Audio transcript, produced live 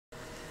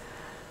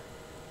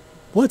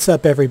What's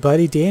up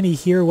everybody, Danny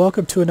here.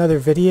 Welcome to another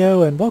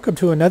video and welcome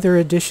to another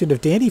edition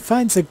of Danny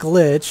Finds a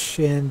Glitch.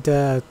 And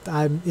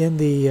I'm in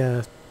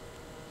the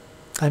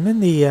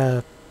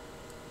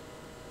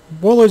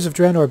Warlords of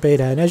Draenor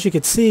beta, and as you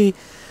can see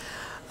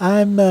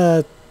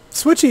I'm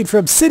switching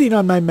from sitting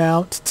on my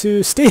mount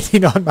to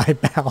standing on my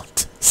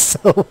mount.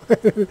 So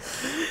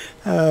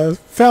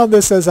found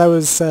this as I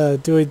was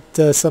doing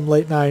some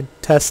late night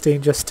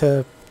testing just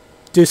to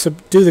do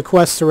the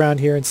quests around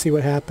here and see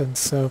what happens.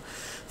 So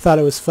thought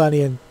it was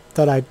funny and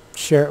thought I'd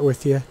share it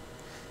with you.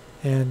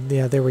 And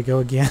yeah, there we go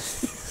again.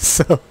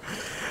 So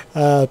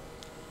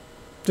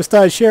just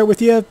thought I'd share it with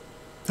you.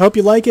 Hope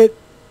you like it.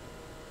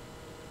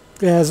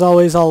 As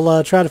always,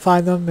 I'll try to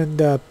find them,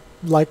 and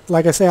like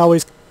I say,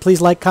 always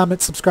please like,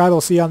 comment, subscribe. I'll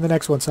see you on the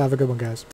next one. So have a good one, guys.